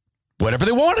 Whatever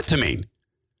they want it to mean.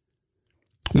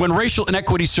 When racial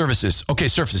inequity surfaces.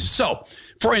 So,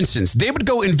 for instance, they would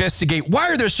go investigate, why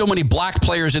are there so many black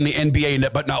players in the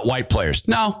NBA but not white players?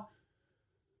 No.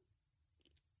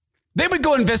 They would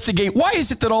go investigate, why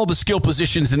is it that all the skill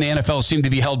positions in the NFL seem to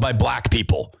be held by black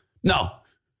people? No,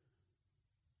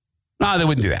 they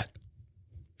wouldn't do that.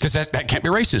 Because that can't be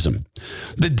racism.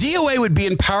 The DOA would be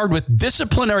empowered with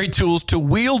disciplinary tools to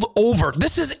wield over.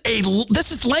 This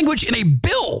is language in a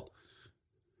bill.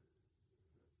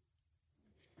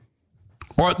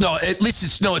 Or no, at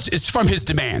least it's from his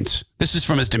demands. This is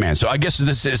from his demands. So I guess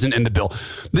this isn't in the bill.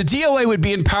 The DOA would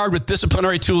be empowered with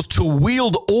disciplinary tools to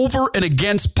wield over and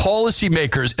against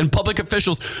policymakers and public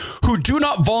officials who do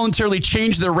not voluntarily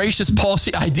change their racist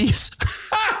policy ideas.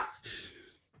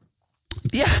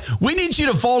 Yeah, we need you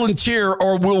to volunteer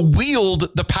or we'll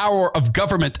wield the power of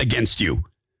government against you.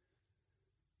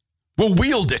 We'll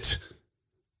wield it.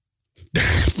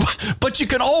 But you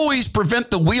can always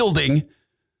prevent the wielding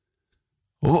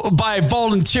by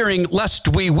volunteering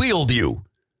lest we wield you.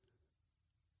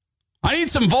 I need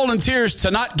some volunteers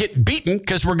to not get beaten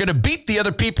because we're going to beat the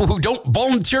other people who don't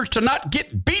volunteer to not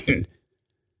get beaten.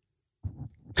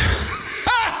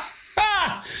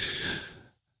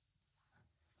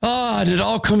 And it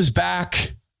all comes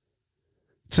back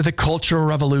to the Cultural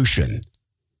Revolution.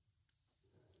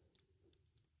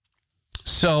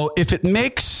 So if it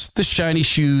makes the shiny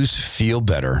shoes feel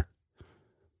better,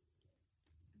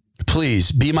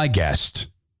 please be my guest.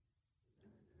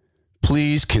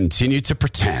 Please continue to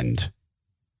pretend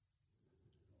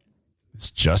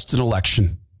it's just an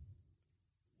election.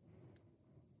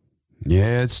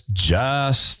 Yeah, it's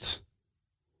just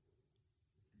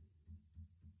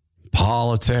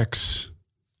politics.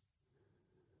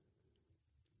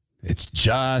 It's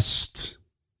just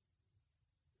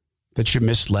that you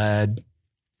misled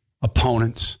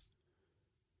opponents,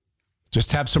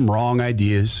 just have some wrong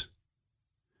ideas.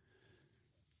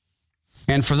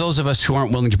 And for those of us who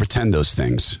aren't willing to pretend those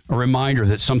things, a reminder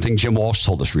that something Jim Walsh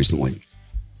told us recently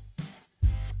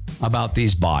about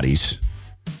these bodies,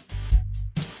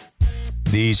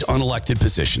 these unelected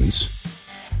positions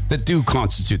that do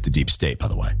constitute the deep state, by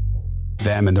the way,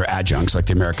 them and their adjuncts like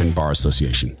the American Bar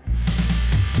Association.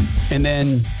 And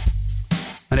then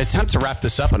an attempt to wrap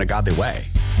this up in a godly way.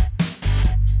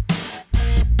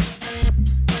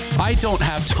 I don't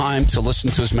have time to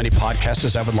listen to as many podcasts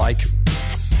as I would like.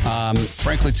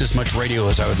 Frankly, it's as much radio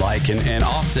as I would like. And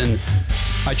often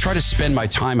I try to spend my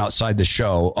time outside the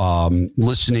show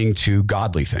listening to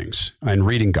godly things and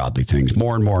reading godly things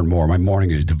more and more and more. My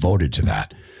morning is devoted to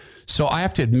that. So I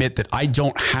have to admit that I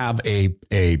don't have a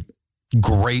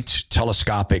great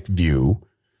telescopic view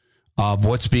of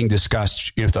what's being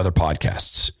discussed with other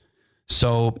podcasts.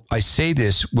 So I say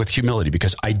this with humility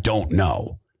because I don't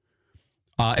know.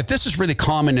 If this is really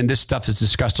common and this stuff is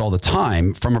discussed all the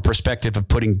time from a perspective of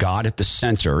putting God at the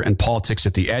center and politics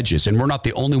at the edges, and we're not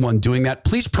the only one doing that,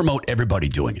 please promote everybody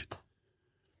doing it.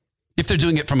 If they're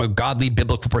doing it from a godly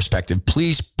biblical perspective,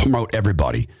 please promote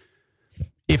everybody.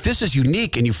 If this is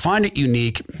unique and you find it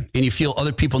unique and you feel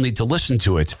other people need to listen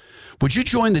to it, would you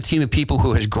join the team of people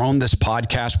who has grown this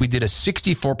podcast? We did a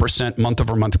 64% month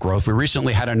over month growth. We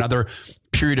recently had another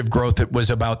period of growth that was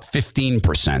about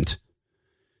 15%.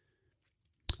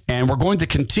 And we're going to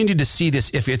continue to see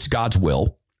this if it's God's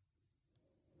will.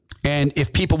 And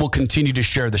if people will continue to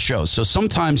share the show. So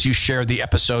sometimes you share the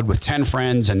episode with 10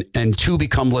 friends and 2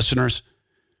 become listeners.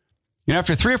 You know,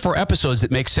 after 3 or 4 episodes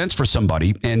that make sense for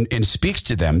somebody and speaks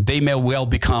to them, they may well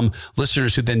become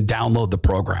listeners who then download the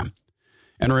program.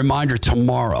 And a reminder,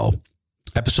 tomorrow,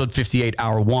 episode 58,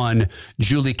 hour 1,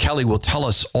 Julie Kelly will tell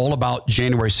us all about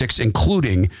January 6th,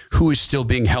 including who is still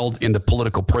being held in the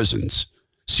political prisons.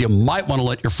 So you might want to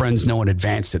let your friends know in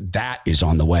advance that that is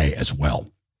on the way as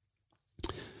well.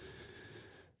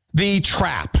 The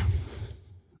trap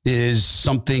is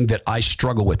something that I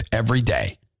struggle with every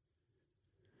day.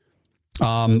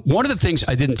 One of the things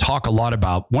I didn't talk a lot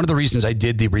about, one of the reasons I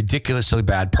did the ridiculously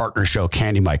bad partner show,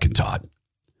 Candy, Mike, and Todd,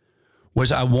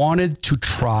 was I wanted to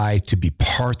try to be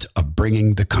part of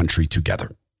bringing the country together.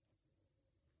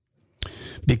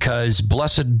 Because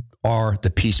blessed are the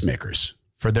peacemakers,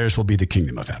 for theirs will be the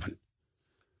kingdom of heaven.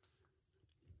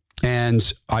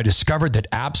 And I discovered that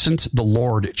absent the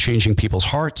Lord changing people's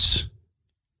hearts,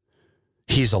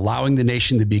 he's allowing the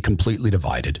nation to be completely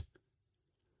divided.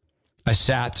 I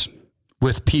sat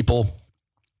with people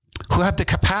who have the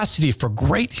capacity for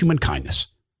great human kindness.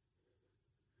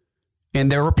 And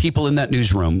there were people in that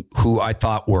newsroom who I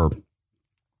thought were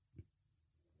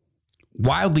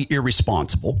wildly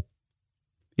irresponsible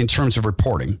in terms of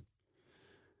reporting.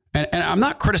 And I'm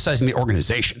not criticizing the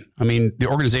organization. I mean, the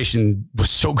organization was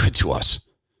so good to us.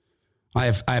 I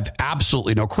have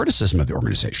absolutely no criticism of the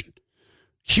organization.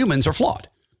 Humans are flawed.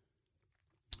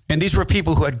 And these were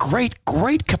people who had great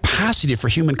capacity for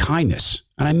human kindness.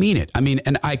 And I mean it.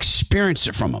 And I experienced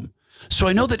it from them. So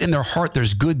I know that in their heart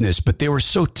there's goodness, but they were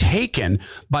so taken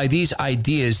by these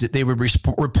ideas that they would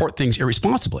report things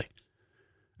irresponsibly.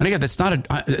 And again,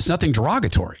 it's nothing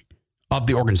derogatory of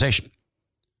the organization.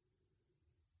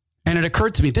 And it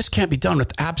occurred to me, this can't be done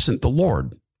with absent the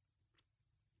Lord.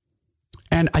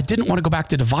 And I didn't want to go back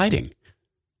to dividing.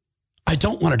 I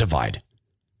don't want to divide.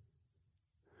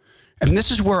 And this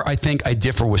is where I think I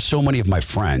differ with so many of my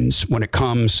friends when it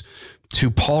comes to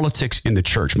politics in the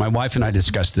church. My wife and I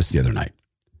discussed this the other night.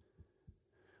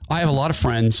 I have a lot of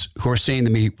friends who are saying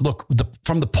to me, look,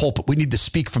 from the pulpit, we need to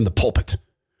speak from the pulpit.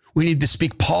 We need to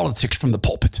speak politics from the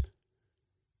pulpit.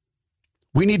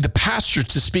 We need the pastors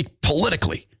to speak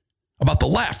politically about the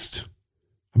left,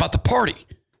 about the party.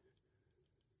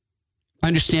 I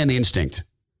understand the instinct.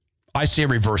 I say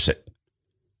reverse it.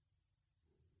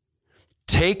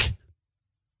 Take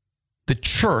the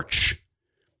church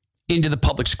into the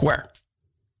public square.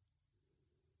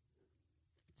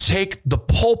 Take the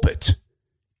pulpit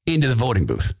into the voting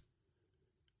booth.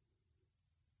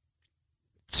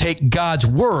 Take God's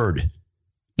word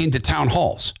into town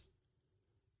halls.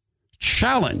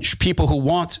 Challenge people who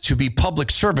want to be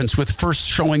public servants with first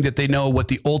showing that they know what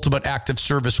the ultimate act of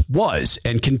service was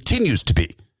and continues to be.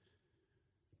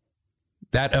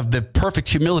 That of the perfect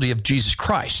humility of Jesus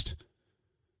Christ.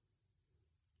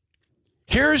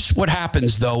 Here's what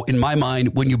happens, though, in my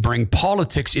mind, when you bring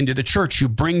politics into the church. You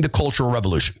bring the cultural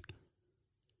revolution.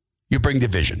 You bring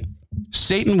division.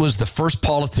 Satan was the first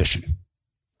politician.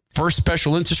 First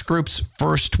special interest groups,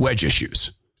 first wedge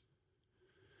issues.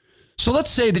 So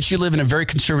let's say that you live in a very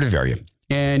conservative area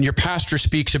and your pastor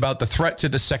speaks about the threat to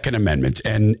the Second Amendment,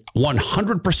 and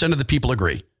 100% of the people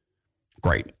agree.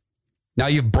 Great. Now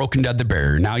you've broken down the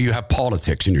barrier. Now you have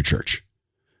politics in your church.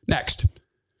 Next.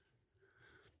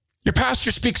 Your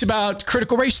pastor speaks about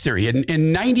critical race theory, and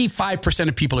 95%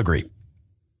 of people agree.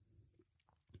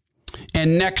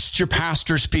 And next, your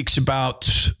pastor speaks about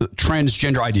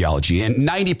transgender ideology, and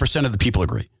 90% of the people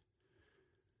agree.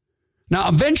 Now,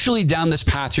 eventually down this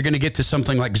path, you're going to get to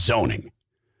something like zoning.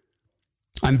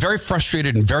 I'm very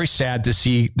frustrated and very sad to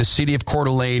see the city of Coeur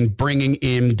d'Alene bringing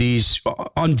in these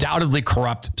undoubtedly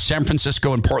corrupt San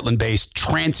Francisco and Portland-based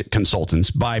transit consultants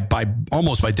by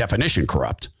almost by definition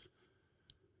corrupt.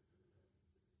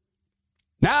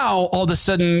 Now, all of a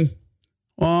sudden,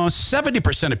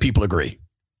 70% of people agree.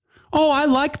 Oh, I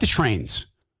like the trains.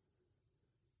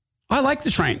 I like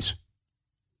the trains.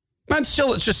 And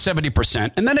still, it's just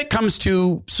 70%. And then it comes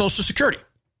to Social Security.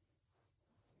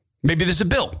 Maybe there's a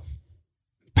bill.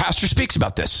 Pastor speaks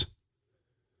about this.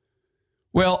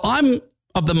 Well, I'm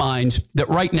of the mind that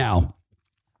right now,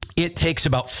 it takes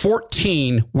about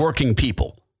 14 working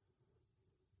people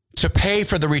to pay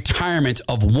for the retirement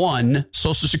of one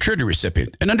Social Security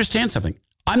recipient. And understand something.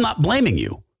 I'm not blaming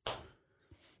you.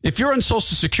 If you're on Social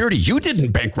Security, you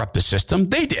didn't bankrupt the system.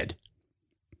 They did.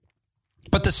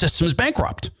 But the system's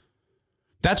bankrupt.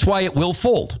 That's why it will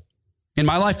fold. In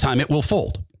my lifetime, it will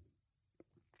fold.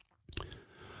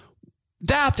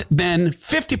 That then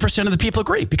 50% of the people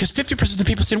agree, because 50% of the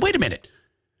people say, wait a minute.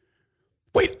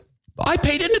 Wait, I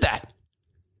paid into that.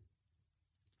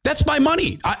 That's my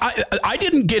money. I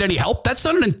didn't get any help. That's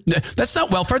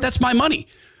not welfare. That's my money.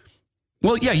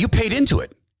 Well, yeah, you paid into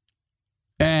it.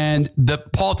 And the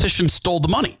politicians stole the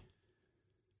money.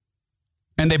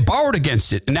 And they borrowed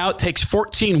against it. And now it takes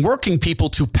 14 working people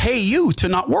to pay you to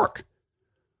not work.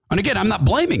 And again, I'm not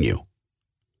blaming you.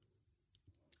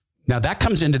 Now that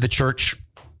comes into the church.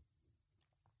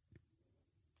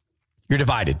 You're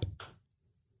divided.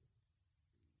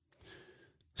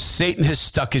 Satan has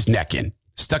stuck his neck in,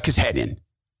 stuck his head in,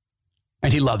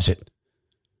 and he loves it.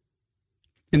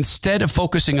 Instead of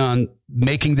focusing on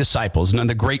making disciples and on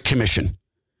the Great Commission,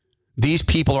 these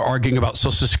people are arguing about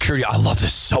Social Security. I love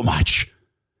this so much.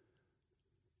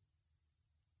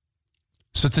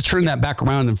 So to turn that back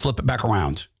around and flip it back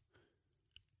around.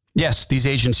 Yes, these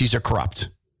agencies are corrupt.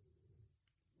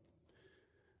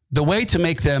 The way to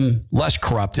make them less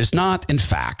corrupt is not, in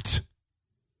fact,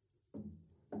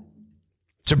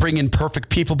 to bring in perfect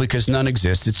people because none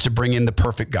exist. It's to bring in the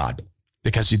perfect God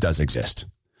because he does exist.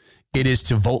 It is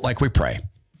to vote like we pray.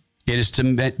 It is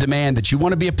to demand that you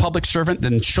want to be a public servant,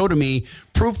 then show to me,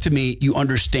 prove to me you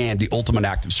understand the ultimate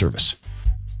act of service,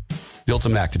 the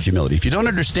ultimate act of humility. If you don't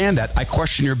understand that, I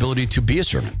question your ability to be a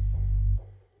servant.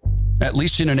 At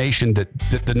least in a nation that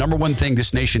the number one thing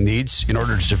this nation needs in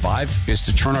order to survive is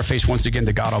to turn our face once again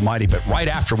to God Almighty, but right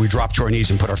after we drop to our knees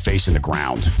and put our face in the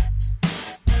ground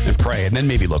and pray, and then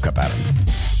maybe look up at him.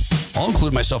 I'll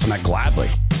include myself in that gladly.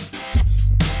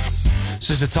 This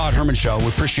is the Todd Herman Show. We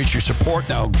appreciate your support.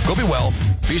 Now, go be well,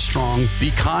 be strong, be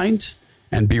kind,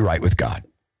 and be right with God.